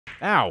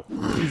Ow!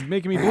 He's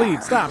making me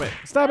bleed. Stop it!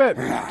 Stop it!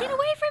 Get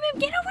away from him!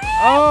 Get away!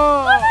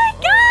 Oh! Oh my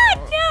God!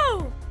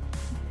 No!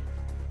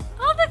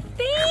 All the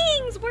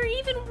things! Where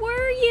even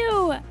were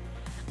you?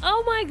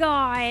 Oh my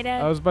God!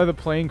 I was by the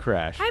plane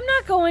crash. I'm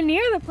not going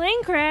near the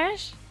plane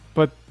crash.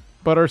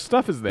 But our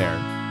stuff is there.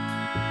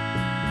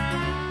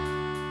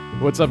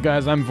 What's up,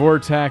 guys? I'm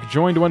Vortac,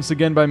 joined once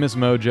again by Miss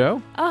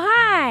Mojo. Oh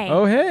hi!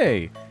 Oh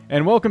hey!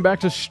 And welcome back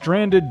to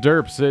Stranded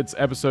Derps. It's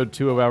episode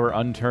 2 of our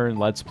Unturned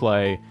Let's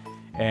Play.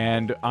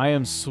 And I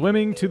am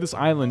swimming to this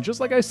island just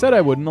like I said I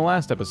would in the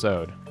last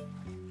episode.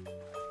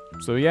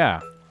 So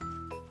yeah.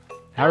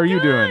 How are you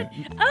doing?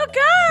 Oh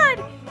God!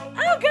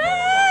 Oh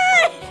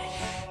God!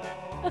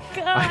 Oh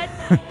God!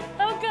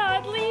 Oh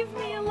God! Leave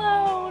me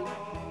alone!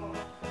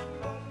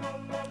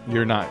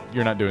 You're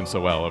not doing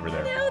so well over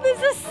there. No,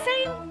 this is the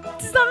same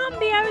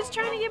zombie. I was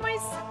trying to get my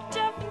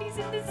stuff, and he's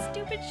in this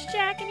stupid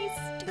shack, and he's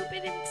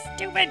stupid and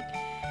stupid.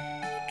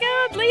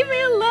 God, leave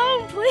me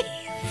alone,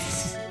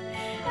 please.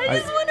 I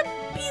just want to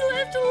be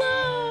left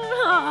alone.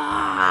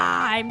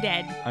 Ah, I'm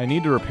dead. I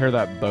need to repair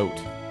that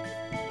boat.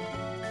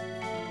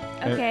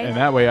 Okay. And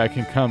that way I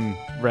can come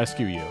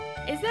rescue you.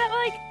 Is that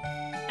like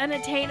an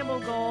attainable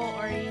goal,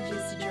 or are you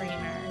just a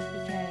dreamer?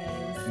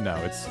 Because No,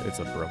 it's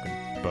a broken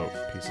boat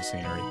piece of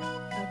scenery.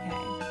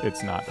 okay,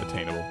 It's not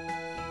attainable.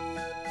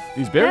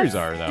 These berries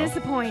that's are, though.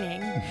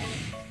 disappointing.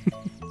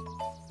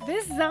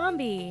 This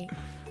zombie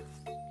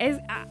is.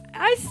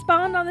 I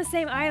spawned on the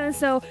same island,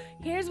 so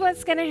here's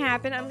what's gonna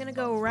happen. I'm gonna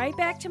go right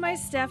back to my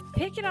stuff,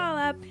 pick it all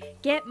up,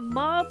 get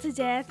mauled to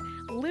death,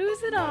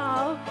 lose it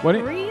all,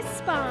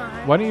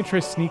 respawn. Why don't you try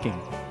sneaking?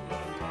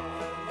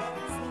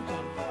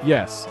 Sneaking.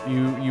 Yes,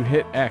 you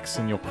hit X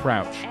and you'll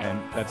crouch,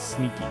 and that's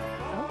sneaky.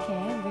 Okay,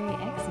 I'm very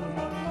X-y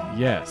right now.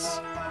 Yes.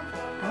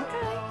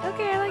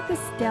 Okay, I like the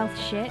stealth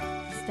shit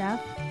stuff.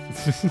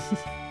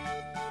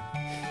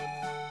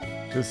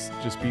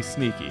 just be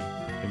sneaky,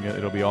 and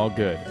it'll be all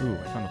good. Ooh,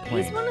 I found a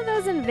plane. He's one of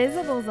those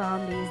invisible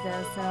zombies,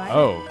 though, so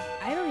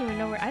I don't even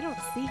know where. I don't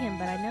see him,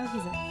 but I know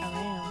he's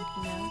around.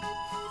 You know.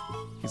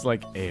 He's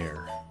like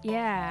air.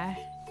 Yeah,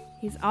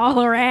 he's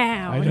all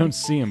around. I don't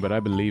see him, but I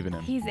believe in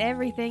him. He's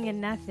everything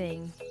and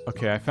nothing.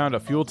 Okay, I found a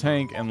fuel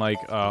tank and like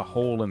a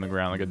hole in the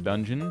ground, like a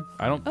dungeon.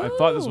 I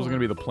thought this was gonna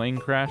be the plane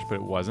crash, but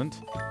it wasn't.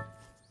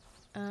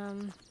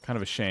 Kind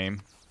of a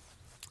shame.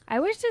 I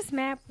wish this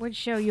map would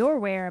show your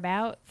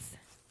whereabouts.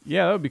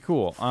 Yeah, that would be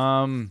cool.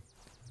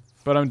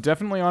 But I'm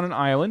definitely on an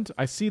island.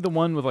 I see the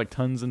one with like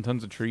tons and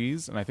tons of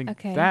trees, and I think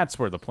that's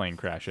where the plane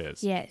crash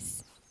is.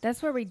 Yes,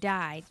 that's where we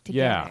died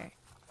together. Yeah.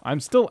 I'm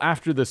still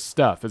after this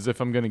stuff as if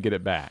I'm going to get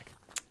it back.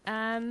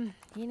 You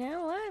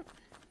know what?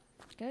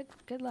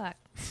 Good luck.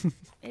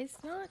 It's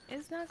not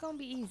going to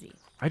be easy.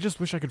 I just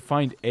wish I could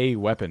find a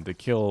weapon to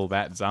kill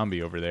that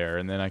zombie over there,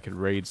 and then I could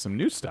raid some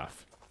new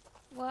stuff.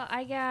 Well,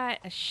 I got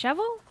a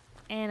shovel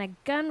and a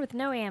gun with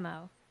no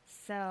ammo.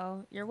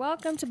 So, you're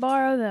welcome to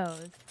borrow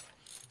those.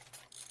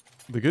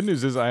 The good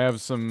news is I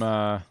have some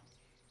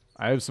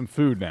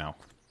food now.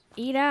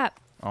 Eat up.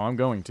 Oh, I'm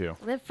going to.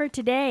 Live for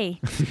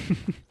today.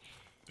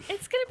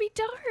 It's going to be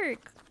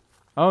dark.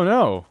 Oh,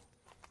 no.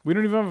 We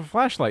don't even have a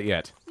flashlight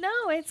yet.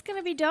 No, it's going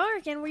to be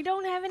dark, and we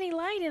don't have any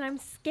light, and I'm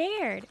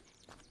scared.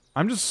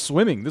 I'm just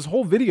swimming. This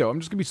whole video, I'm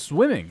just going to be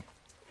swimming.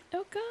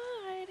 Oh,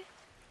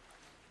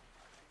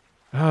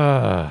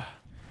 God.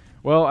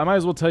 Well, I might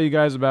as well tell you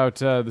guys about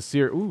the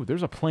series. Ooh,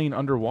 there's a plane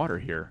underwater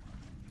here.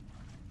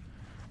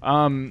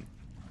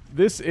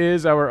 This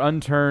is our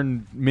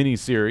Unturned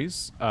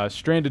mini-series,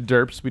 Stranded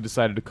Derps, we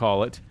decided to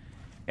call it.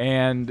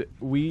 And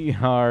we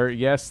are,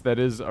 yes, that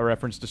is a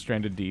reference to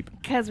Stranded Deep.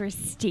 Because we're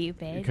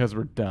stupid. Because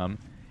we're dumb.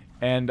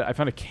 And I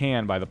found a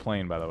can by the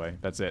plane, by the way.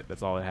 That's it.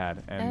 That's all it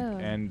had.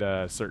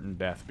 And certain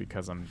death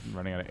because I'm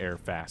running out of air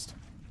fast.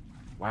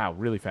 Wow,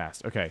 really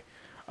fast. Okay.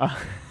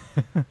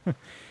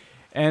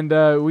 And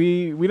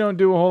we don't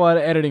do a whole lot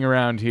of editing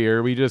around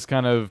here. We just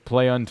kind of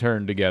play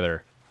Unturned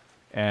together.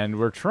 And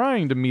we're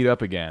trying to meet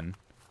up again.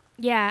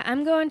 Yeah,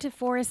 I'm going to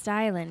Forest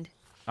Island.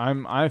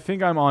 I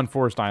think I'm on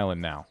Forest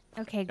Island now.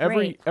 Okay,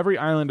 great. Every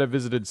island I've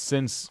visited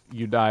since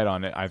you died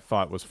on it, I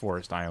thought was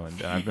Forest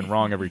Island, and I've been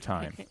wrong every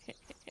time.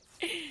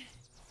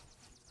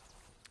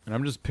 And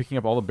I'm just picking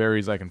up all the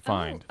berries I can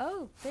find.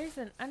 Oh, there's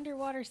an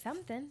underwater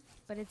something,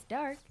 but it's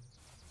dark.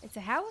 It's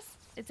a house?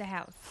 It's a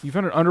house. You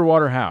found an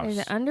underwater house. There's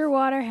an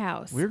underwater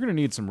house. We're going to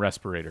need some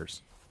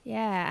respirators.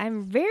 Yeah,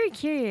 I'm very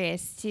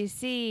curious to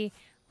see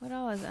what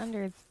all is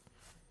under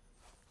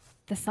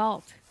the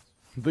salt.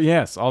 But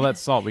yes, all that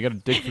salt. We got to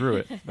dig through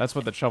it. That's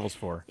what the shovel's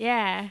for.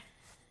 Yeah.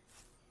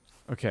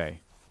 Okay.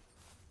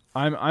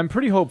 I'm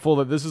pretty hopeful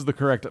that this is the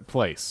correct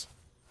place.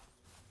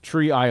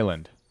 Tree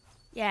Island.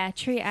 Yeah,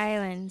 Tree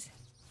Island.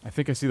 I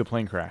think I see the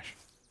plane crash.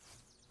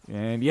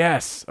 And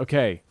yes,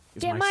 okay.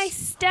 Get my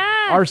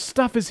stuff. Our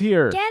stuff is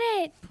here. Get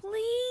it,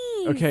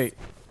 please. Okay.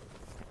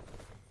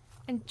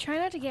 And try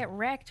not to get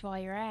wrecked while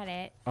you're at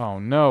it. Oh,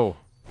 no.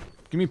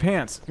 Give me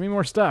pants. Give me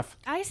more stuff.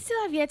 I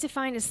still have yet to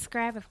find a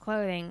scrap of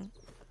clothing.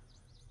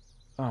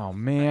 Oh,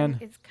 man.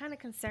 It's kind of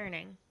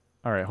concerning.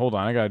 All right, hold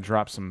on. I got to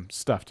drop some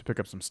stuff to pick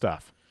up some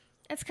stuff.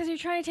 That's because you're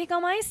trying to take all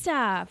my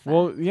stuff.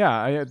 Well,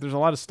 yeah, there's a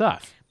lot of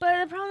stuff. But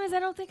the problem is I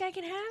don't think I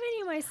can have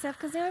any of my stuff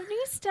because I have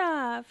new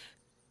stuff.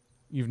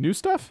 You have new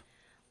stuff?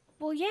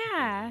 Well,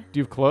 yeah. Do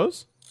you have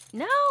clothes?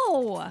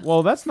 No.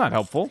 Well, that's not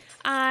helpful.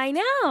 I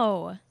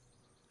know.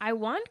 I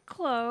want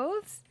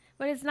clothes,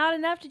 but it's not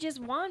enough to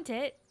just want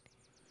it.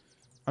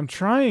 I'm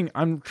trying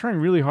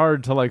really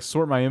hard to like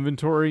sort my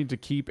inventory to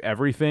keep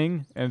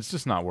everything, and it's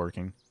just not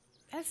working.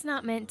 That's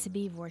not meant to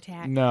be,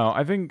 Vortac. No,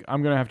 I think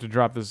I'm going to have to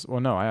drop this. Well,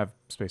 no, I have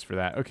space for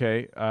that.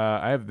 Okay,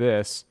 I have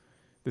this.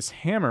 This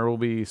hammer will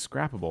be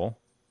scrappable.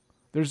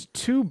 There's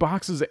 2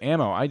 boxes of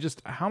ammo.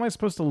 How am I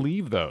supposed to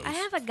leave those? I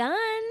have a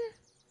gun.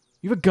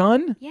 You have a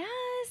gun?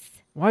 Yes.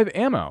 Why have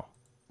ammo?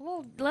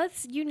 Well,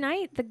 let's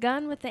unite the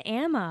gun with the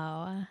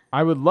ammo.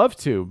 I would love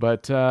to,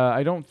 but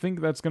I don't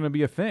think that's going to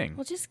be a thing.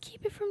 Well, just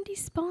keep it from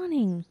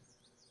despawning.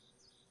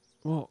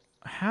 Well,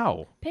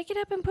 how? Pick it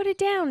up and put it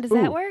down. Does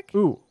that work?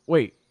 Ooh,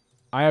 wait.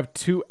 I have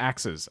 2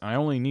 axes. I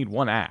only need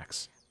 1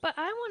 axe. But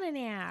I want an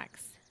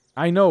axe.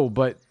 I know,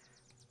 but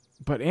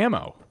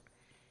ammo.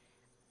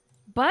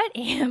 But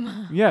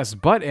ammo. Yes,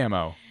 but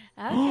ammo.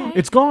 Okay.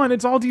 It's gone.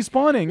 It's all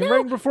despawning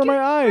right before my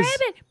eyes.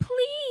 Grab it,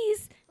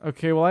 please.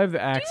 Okay, well, I have the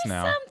axe Do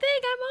now. something.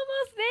 I'm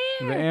almost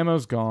there. The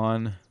ammo's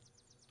gone.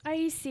 Are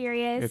you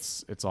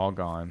serious? It's all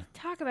gone.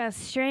 Talk about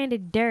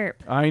stranded derp.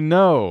 I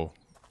know.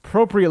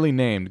 Appropriately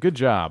named. Good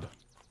job.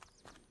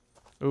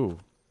 Ooh.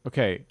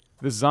 Okay.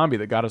 This zombie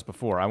that got us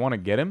before. I want to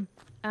get him.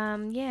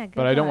 Yeah, good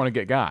But I don't luck. want to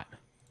get got.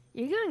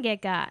 You're gonna get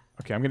got.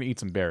 Okay, I'm going to eat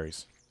some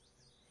berries.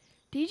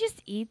 Do you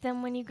just eat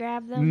them when you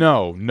grab them?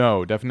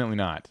 No, definitely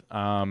not.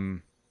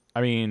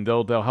 I mean,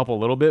 they'll help a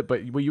little bit,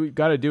 but what you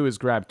got to do is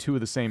grab 2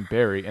 of the same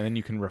berry, and then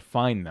you can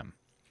refine them.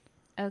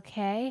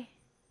 Okay.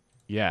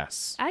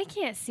 Yes. I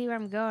can't see where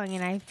I'm going,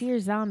 and I fear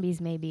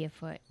zombies may be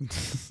afoot.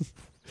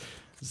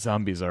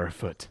 Zombies are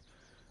afoot.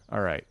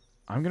 All right.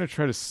 I'm going to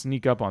try to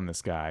sneak up on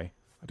this guy.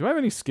 Do I have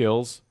any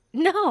skills?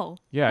 No.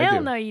 Yeah, I Hell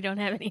do. no, you don't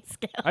have any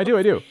skills. I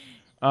do.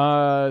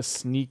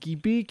 Sneaky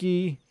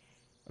beaky.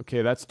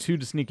 Okay, that's 2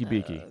 to sneaky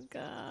beaky. Oh,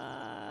 God.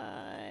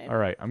 All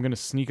right, I'm going to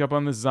sneak up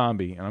on this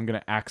zombie, and I'm going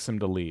to axe him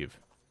to leave.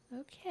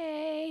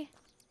 Okay.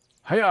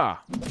 Hiya!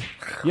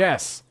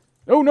 Yes!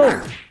 Oh,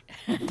 no!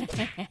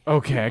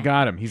 Okay, I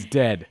got him. He's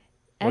dead.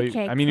 Well,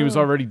 Okay, I mean, he was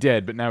cool. already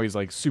dead, but now he's,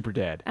 like, super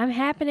dead. I'm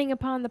happening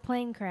upon the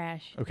plane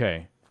crash.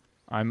 Okay.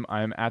 I'm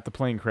at the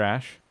plane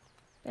crash.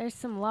 There's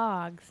some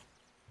logs.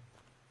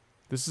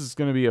 This is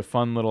going to be a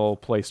fun little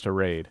place to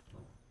raid.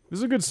 This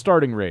is a good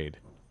starting raid,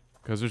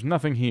 because there's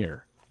nothing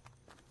here.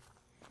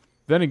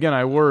 Then again,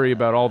 I worry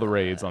about all the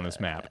raids on this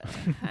map.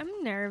 I'm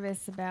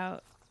nervous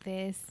about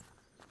this.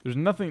 There's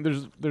nothing.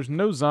 There's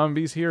no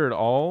zombies here at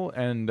all,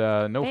 and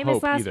no Famous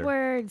hope last either.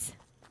 words.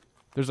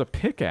 There's a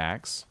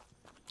pickaxe.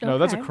 No,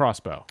 that's a Okay.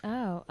 crossbow.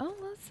 Oh, well,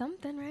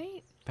 something,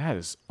 right? That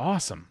is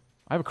awesome.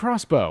 I have a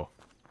crossbow.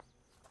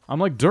 I'm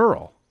like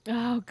Durl.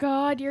 Oh,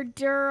 God, you're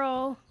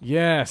Durl.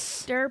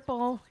 Yes.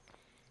 Durple.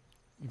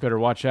 You better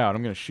watch out.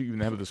 I'm gonna shoot you in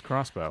the head with this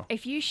crossbow.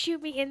 If you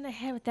shoot me in the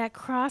head with that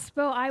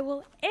crossbow, I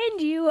will end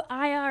you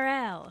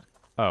IRL.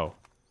 Oh.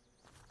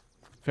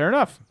 Fair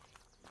enough.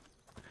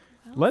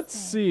 Let's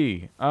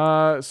see.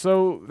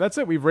 So that's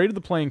it. We've raided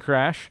the plane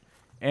crash,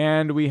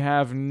 and we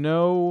have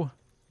no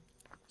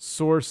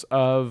source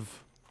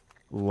of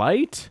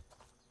light.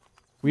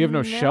 We have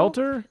no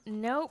shelter.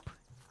 Nope.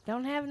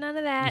 Don't have none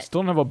of We that.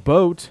 still don't have a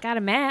boat. Got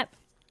a map.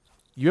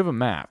 You have a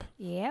map.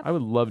 Yep. I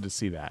would love to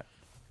see that.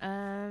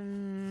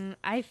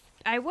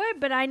 I would,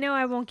 but I know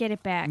I won't get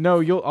it back.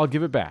 No, I'll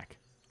give it back.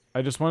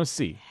 I just want to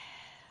see.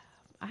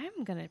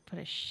 I'm gonna put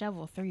a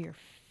shovel through your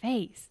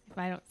face if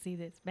I don't see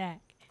this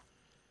back.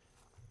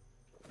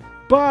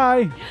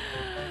 Bye.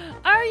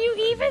 Are you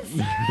even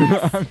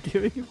serious? I'm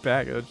giving it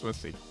back. I just want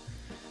to see.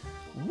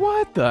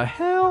 What the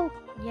hell?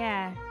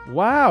 Yeah.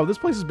 Wow, this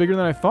place is bigger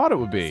than I thought it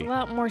would It's be. a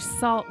lot more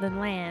salt than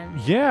land.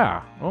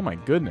 Yeah. Oh my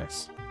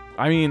goodness.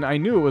 I mean, I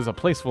knew it was a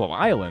place full of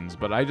islands,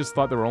 but I just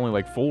thought there were only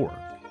like 4.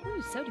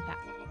 Ooh, soda pop.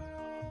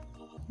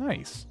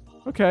 Nice.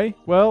 Okay.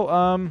 Well,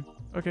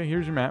 okay,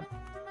 here's your map.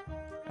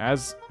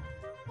 As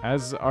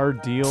our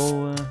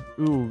deal,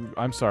 ooh,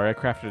 I'm sorry. I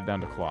crafted it down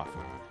to cloth.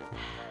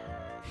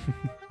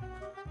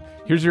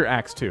 Here's your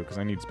axe too, because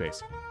I need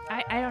space.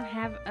 I don't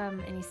have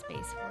any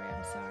space for it.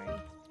 I'm sorry.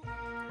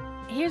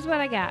 Here's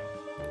what I got.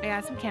 I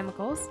got some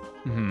chemicals.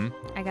 Mm-hmm.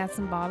 I got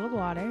some bottled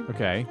water.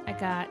 Okay. I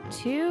got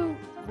 2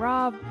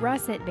 raw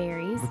russet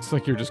berries. Looks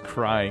like you're just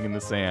crying in the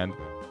sand.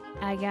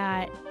 I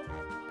got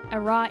a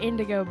raw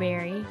indigo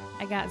berry.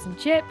 I got some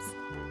chips,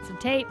 some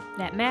tape,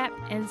 that map,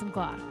 and some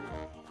cloth.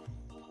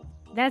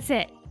 That's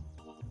it.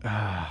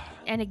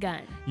 And a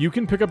gun. You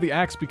can pick up the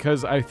axe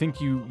because I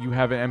think you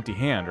have an empty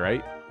hand,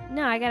 right?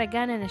 No, I got a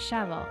gun and a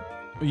shovel.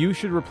 You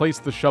should replace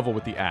the shovel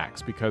with the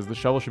axe because the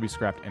shovel should be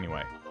scrapped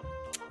anyway.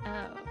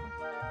 Oh.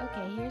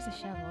 Okay, here's a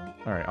shovel.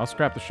 All right, I'll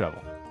scrap the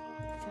shovel.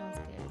 Sounds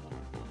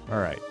good. All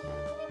right.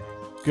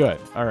 Good.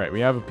 All right, we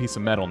have a piece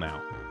of metal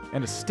now.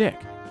 And a stick.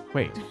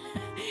 Wait.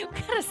 We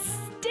got a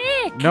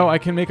stick! No, I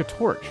can make a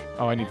torch.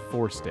 Oh, I need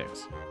 4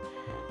 sticks.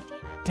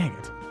 Dang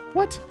it.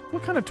 What?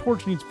 What kind of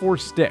torch needs 4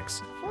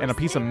 sticks? 4 and a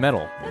piece of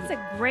metal. That's a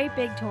great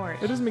big torch.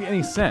 It doesn't make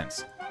any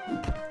sense.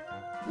 Jeez.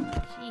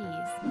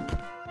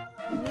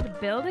 You need to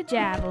build a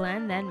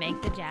javelin, then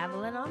make the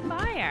javelin on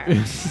fire.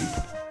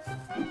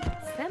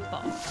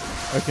 Simple.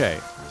 Okay.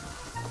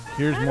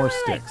 Here's more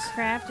sticks. Like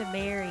craft a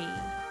berry.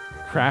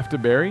 Craft a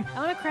berry? I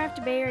want to craft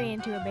a berry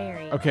into a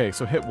berry. Okay,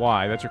 so hit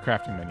Y. That's your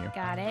crafting menu.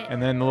 Got it.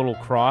 And then the little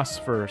cross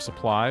for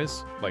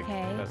supplies. Like,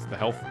 Okay. that's the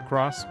health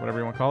cross, whatever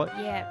you want to call it.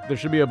 Yeah. There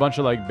should be a bunch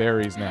of, like,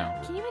 berries now.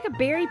 Can you make a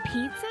berry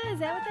pizza? Is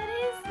that what that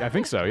is? I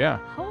think so, yeah.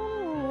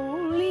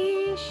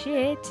 Holy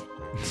shit.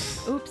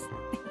 Oops.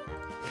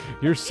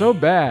 You're so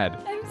bad.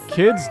 I'm sorry.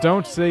 Kids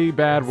don't say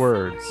bad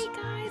words. Sorry,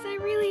 guys. I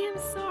really am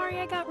sorry.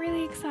 I got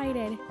really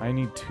excited. I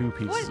need 2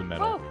 pieces of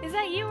metal. Whoa, is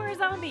that you or a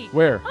zombie?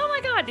 Where? Oh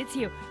my god, it's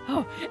you.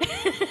 Oh.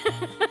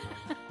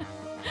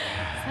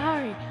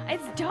 Sorry.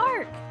 It's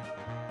dark.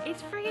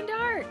 It's freaking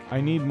dark. I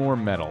need more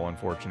metal,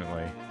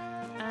 unfortunately.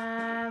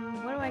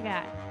 What do I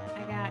got?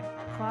 I got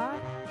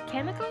cloth,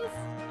 chemicals?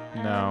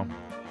 No.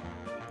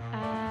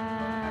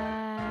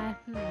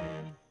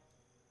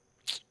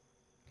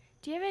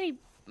 Do you have any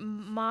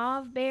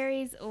mauve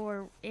berries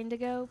or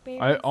indigo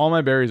berries? All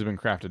my berries have been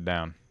crafted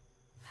down.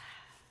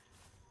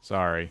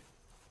 Sorry.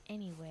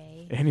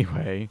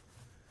 Anyway.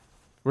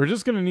 We're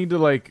just going to need to,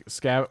 like,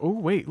 scab... Oh,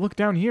 wait, look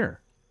down here.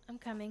 I'm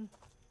coming.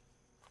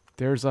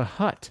 There's a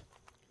hut.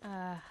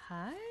 A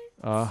hut?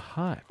 A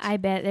hut. I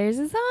bet there's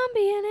a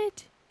zombie in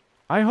it.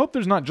 I hope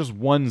there's not just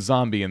one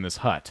zombie in this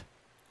hut.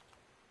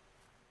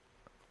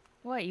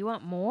 What, you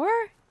want more?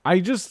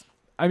 I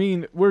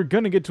mean, we're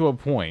going to get to a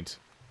point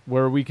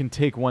where we can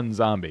take one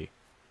zombie.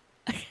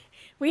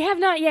 We have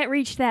not yet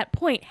reached that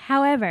point.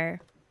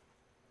 However,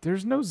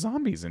 there's no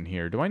zombies in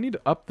here. Do I need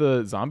to up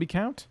the zombie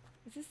count?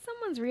 is this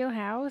someone's real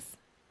house?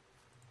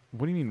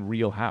 What do you mean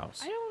real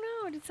house? I don't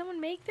know. Did someone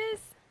make this?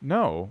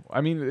 No.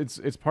 I mean, it's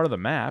part of the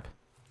map.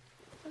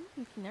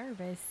 I'm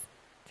nervous.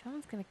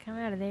 Someone's going to come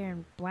out of there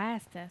and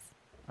blast us.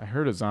 I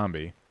heard a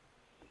zombie.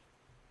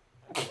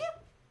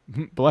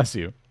 Bless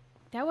you.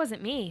 That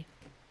wasn't me.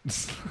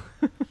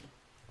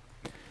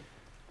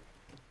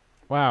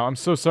 Wow, I'm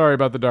so sorry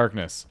about the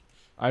darkness.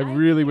 I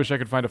really wish I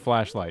could find a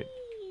flashlight.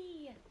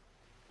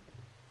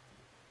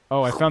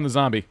 Oh, I found the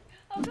zombie.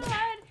 Oh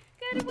god,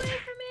 get away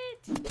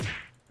from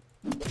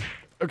it!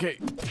 Okay,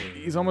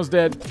 he's almost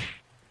dead.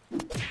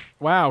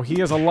 Wow, he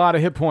has a lot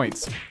of hit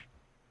points.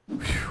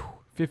 Whew,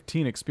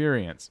 15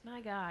 experience. My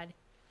god.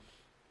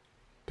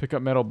 Pick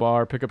up metal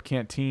bar, pick up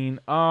canteen.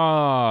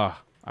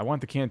 Ah, I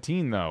want the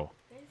canteen though.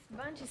 There's a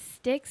bunch of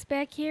sticks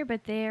back here,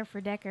 but they're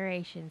for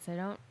decoration, so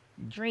don't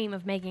dream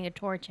of making a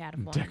torch out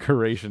of one.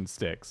 Decoration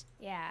sticks.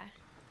 Yeah.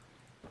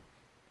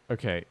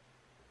 Okay.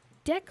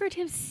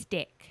 Decorative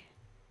stick.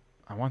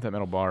 I want that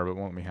metal bar, but it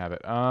won't let me have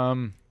it.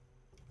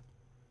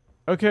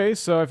 Okay,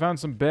 so I found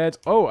some beds.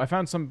 Oh, I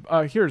found some.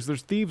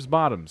 There's thieves'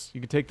 bottoms.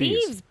 You can take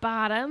these. Thieves'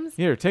 bottoms?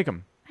 Here, take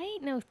them. I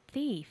ain't no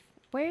thief.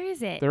 Where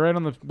is it? They're right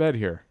on the bed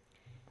here.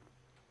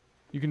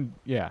 You can,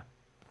 yeah.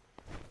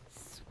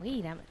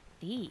 Sweet, I'm a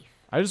thief.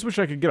 I just wish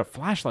I could get a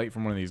flashlight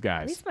from one of these At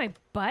guys. least my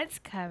butt's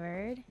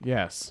covered.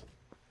 Yes.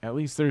 At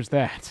least there's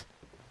that.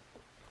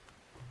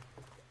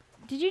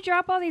 Did you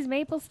drop all these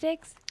maple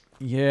sticks?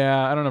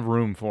 Yeah, I don't have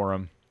room for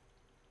them.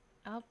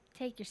 I'll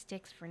take your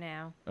sticks for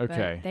now.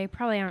 Okay. But they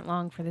probably aren't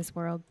long for this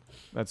world.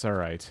 That's all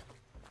right.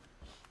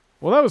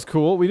 Well, that was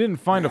cool. We didn't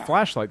find a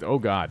flashlight. Oh,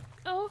 God.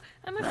 Oh,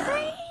 I'm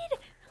afraid.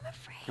 I'm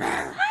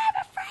afraid.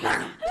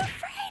 I'm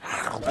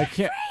afraid. I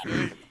can't.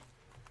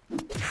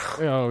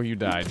 Oh, you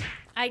died.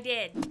 I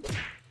did.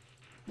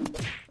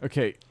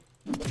 Okay.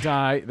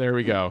 Die. There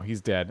we go.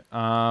 He's dead.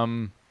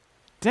 Dang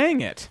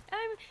it.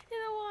 I'm in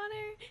the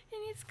water,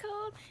 and it's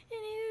cold,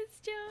 and it's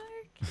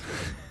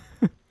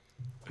dark.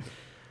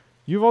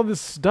 You have all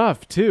this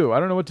stuff, too. I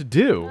don't know what to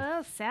do.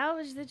 Well,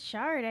 salvage the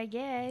chart, I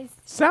guess.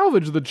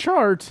 Salvage the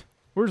chart?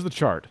 Where's the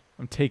chart?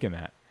 I'm taking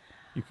that.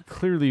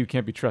 Clearly, you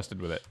can't be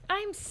trusted with it.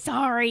 I'm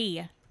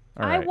sorry.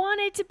 All I right.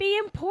 want it to be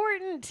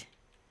important.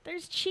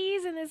 There's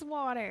cheese in this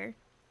water.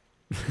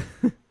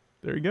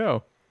 There you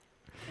go.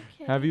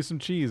 Okay. Have you some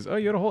cheese. Oh,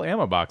 you had a whole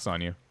ammo box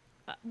on you.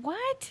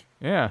 What?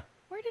 Yeah.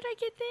 Where did I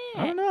get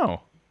that? I don't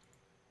know.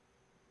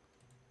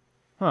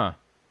 Huh.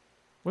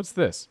 What's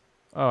this?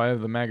 Oh, I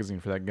have the magazine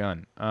for that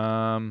gun.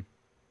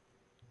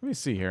 Let me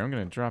see here. I'm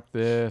going to drop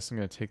this. I'm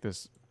going to take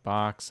this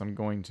box. I'm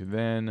going to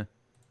then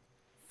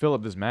fill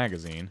up this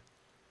magazine.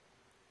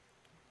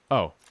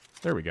 Oh,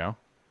 there we go.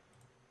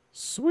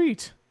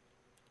 Sweet.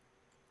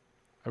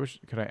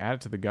 Could I add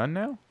it to the gun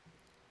now?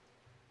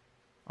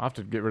 I'll have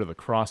to get rid of the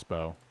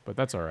crossbow, but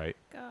that's all right.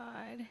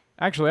 God.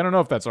 Actually, I don't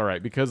know if that's all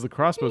right because the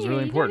crossbow is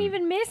really important. You don't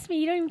even miss me.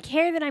 You don't even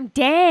care that I'm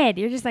dead.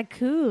 You're just like,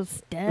 cool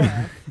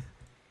stuff.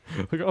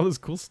 Look at all this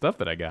cool stuff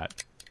that I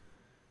got.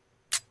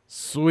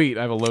 Sweet,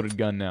 I have a loaded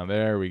gun now.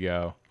 There we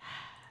go.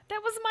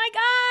 That was my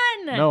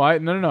gun. No.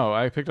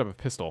 I picked up a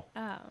pistol.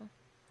 Oh.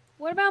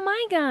 What about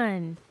my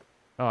gun?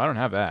 Oh, I don't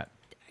have that.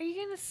 Are you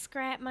going to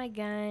scrap my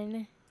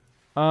gun?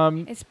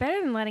 Um, It's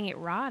better than letting it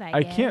rot, I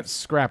I guess. can't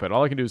scrap it.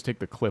 All I can do is take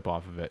the clip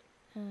off of it.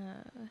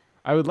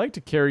 I would like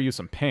to carry you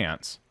some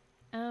pants.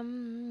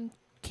 Can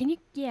Can you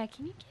get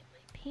my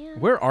pants?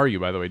 Where are you,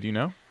 by the way? Do you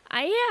know?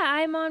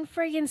 I'm on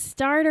friggin'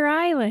 Starter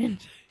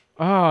Island.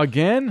 Oh,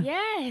 again?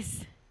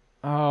 Yes.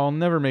 Oh, I'll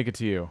never make it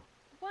to you.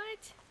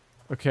 What?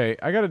 Okay,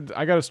 I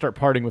gotta start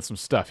parting with some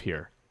stuff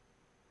here.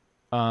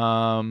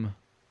 I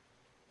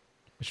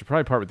should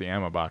probably part with the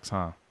ammo box,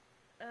 huh?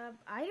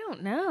 I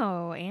don't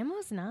know.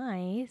 Ammo's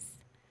nice.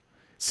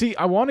 See,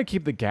 I want to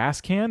keep the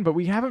gas can, but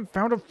we haven't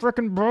found a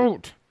frickin'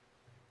 boat.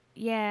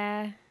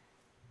 Yeah.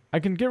 I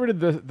can get rid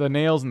of the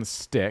nails and the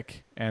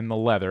stick and the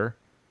leather.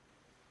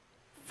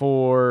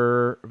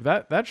 For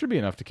that should be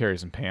enough to carry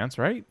some pants,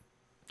 right?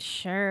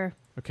 Sure.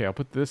 Okay, I'll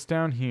put this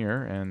down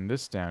here and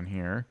this down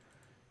here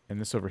and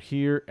this over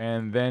here,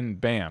 and then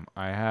bam,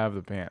 I have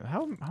the pants.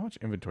 How much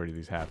inventory do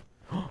these have?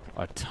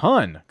 A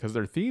ton, because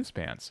they're thieves'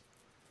 pants.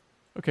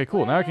 Okay,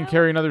 cool. Now I can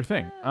carry another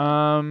thing.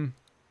 You're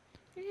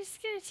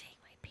just gonna take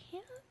my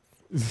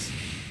pants?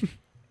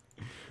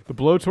 The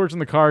blowtorch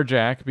and the car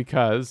jack,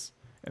 because,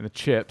 and the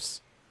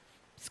chips.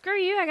 Screw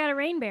you, I got a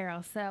rain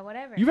barrel, so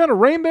whatever. You found a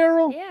rain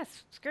barrel?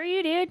 Yes, screw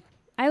you, dude.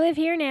 I live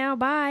here now,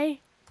 bye.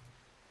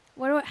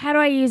 How do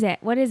I use it?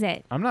 What is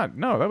it?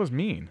 No, that was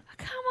mean.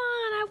 Come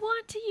on, I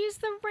want to use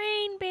the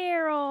rain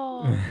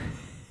barrel.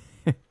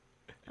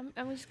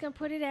 I'm just going to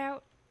put it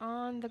out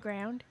on the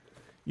ground.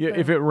 Yeah,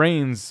 if it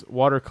rains,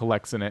 water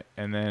collects in it,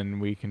 and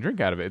then we can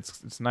drink out of it.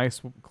 It's nice,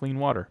 clean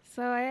water.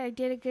 So I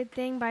did a good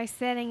thing by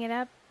setting it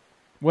up?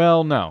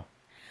 Well, no.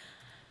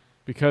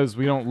 Because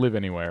we don't live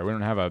anywhere. We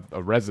don't have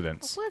a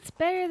residence. Well, it's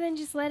better than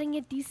just letting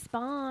it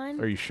despawn.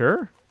 Are you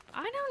sure?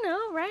 I don't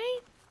know, right?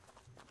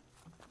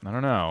 I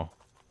don't know.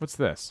 What's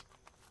this?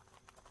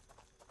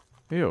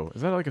 Ew,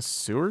 is that like a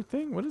sewer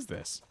thing? What is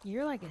this?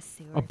 You're like a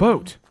sewer. A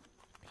boat.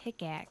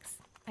 Pickaxe.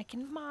 I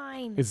can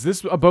mine. Is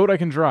this a boat I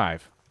can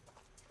drive?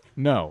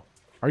 No.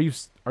 Are you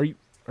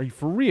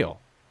for real?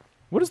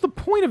 What is the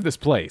point of this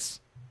place?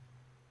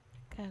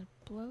 Got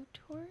a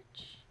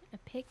blowtorch, a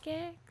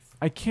pickaxe.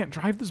 I can't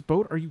drive this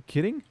boat? Are you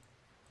kidding?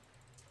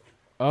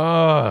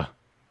 Ugh.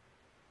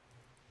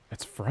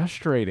 It's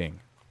frustrating.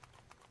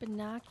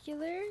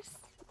 Binoculars,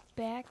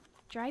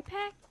 dry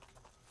pack.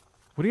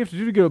 What do you have to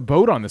do to get a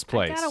boat on this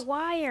place? I got a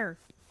wire.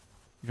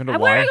 You found a I'm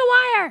wire? wearing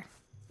a wire.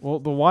 Well,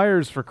 the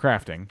wire's for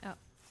crafting.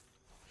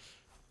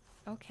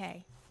 Oh.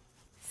 Okay.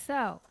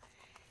 So,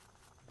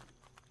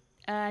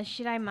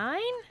 should I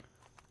mine?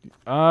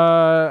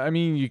 I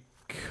mean, you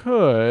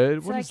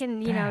could. So I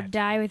can,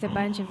 die with a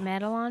bunch of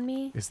metal on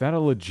me? Is that a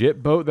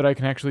legit boat that I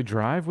can actually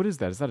drive? What is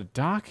that? Is that a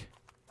dock?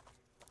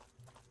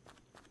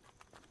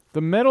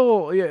 The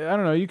metal, yeah, I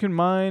don't know. You can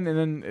mine, and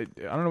then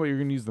I don't know what you're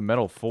going to use the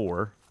metal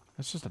for.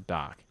 That's just a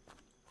dock.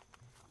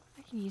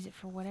 I can use it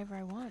for whatever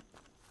I want.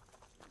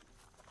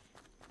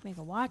 Make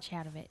a watch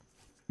out of it.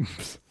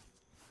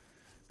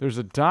 There's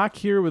a dock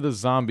here with a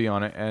zombie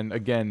on it, and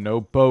again, no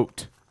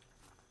boat.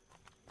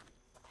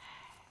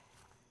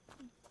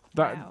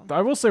 Wow.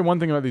 I will say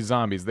one thing about these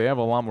zombies. They have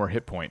a lot more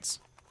hit points.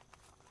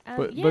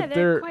 But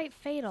they're quite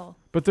fatal.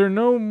 But they're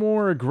no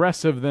more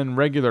aggressive than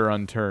regular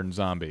unturned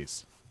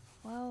zombies.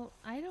 Well,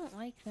 I don't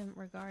like them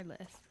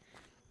regardless.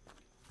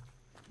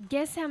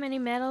 Guess how many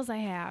medals I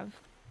have?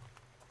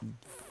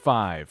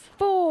 5.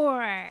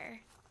 4.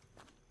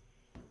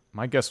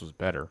 My guess was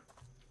better.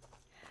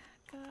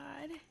 God.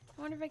 I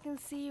wonder if I can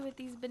see with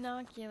these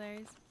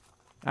binoculars.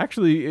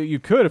 Actually, you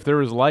could if there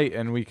was light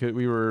and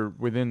we were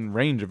within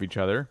range of each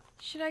other.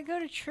 Should I go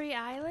to Tree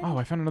Island? Oh,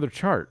 I found another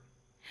chart.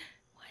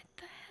 What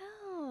the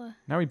hell?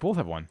 Now we both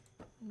have one.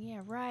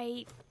 Yeah,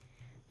 right.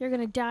 You're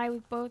going to die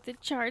with both the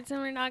charts and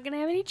we're not going to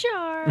have any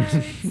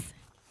charts.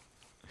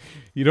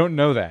 You don't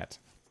know that.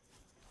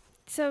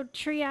 So,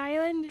 Tree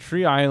Island?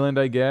 Tree Island,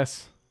 I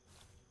guess.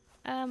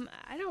 I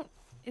don't...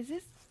 Is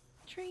this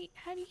Tree...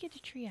 How do you get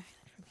to Tree Island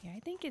from here?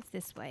 I think it's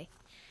this way.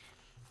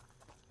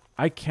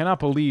 I cannot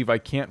believe I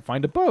can't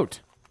find a boat.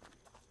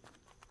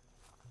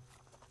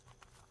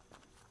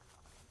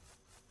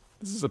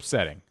 This is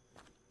upsetting.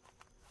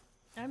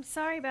 I'm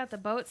sorry about the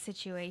boat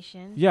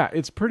situation. Yeah,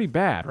 it's pretty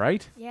bad,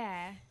 right?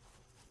 Yeah.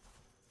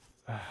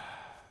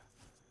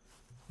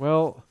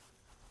 Well,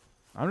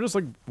 I'm just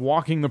like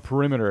walking the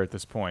perimeter at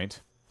this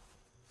point.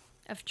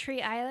 Of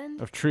Tree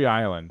Island? Of Tree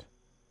Island.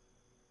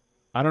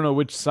 I don't know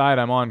which side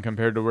I'm on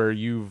compared to where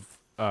you've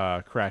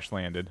crash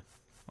landed.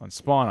 On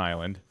Spawn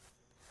Island.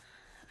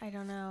 I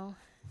don't know.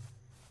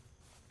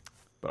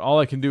 But all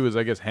I can do is,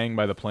 I guess, hang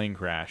by the plane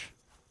crash.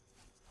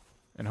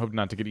 And hope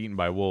not to get eaten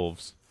by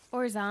wolves.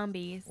 Or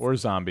zombies. Or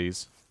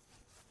zombies.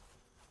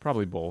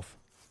 Probably both.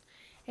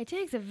 It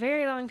takes a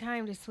very long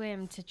time to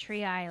swim to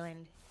Tree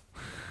Island.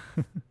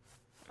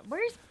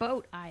 Where's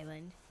Boat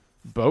Island?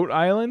 Boat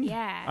Island?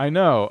 Yeah. I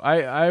know.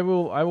 I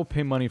will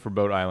pay money for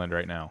Boat Island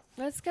right now.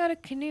 Let's go to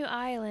Canoe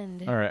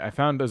Island. All right, I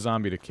found a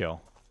zombie to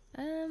kill.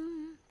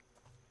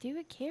 Do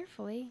it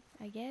carefully,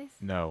 I guess.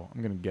 No,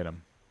 I'm gonna get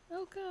him.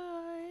 Oh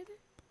God.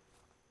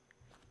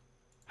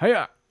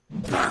 Hiya!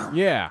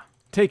 Yeah,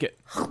 take it.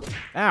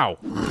 Ow!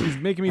 He's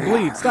making me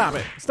bleed. Stop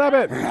it! Stop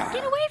it!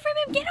 Get away from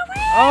him! Get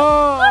away!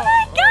 Oh! Oh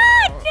my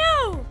God!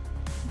 No!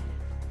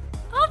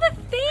 All the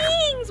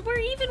things! Where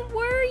even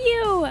were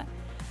you?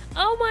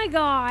 Oh my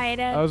god.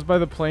 I was by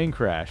the plane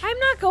crash. I'm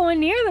not going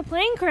near the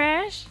plane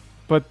crash.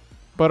 But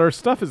our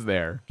stuff is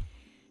there.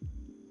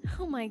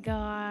 Oh my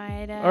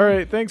god. All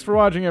right, thanks for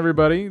watching,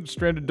 everybody.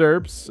 Stranded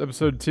Derps,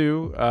 episode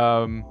 2.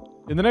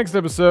 In the next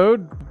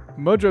episode,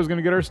 Mojo's going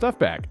to get our stuff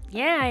back.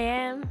 Yeah, I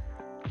am.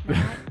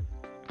 Not.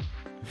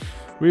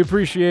 We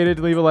appreciate it.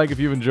 Leave a like if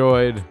you've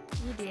enjoyed.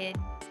 You did.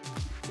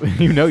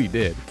 You know you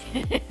did.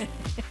 We'll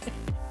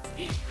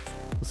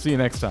see you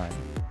next time.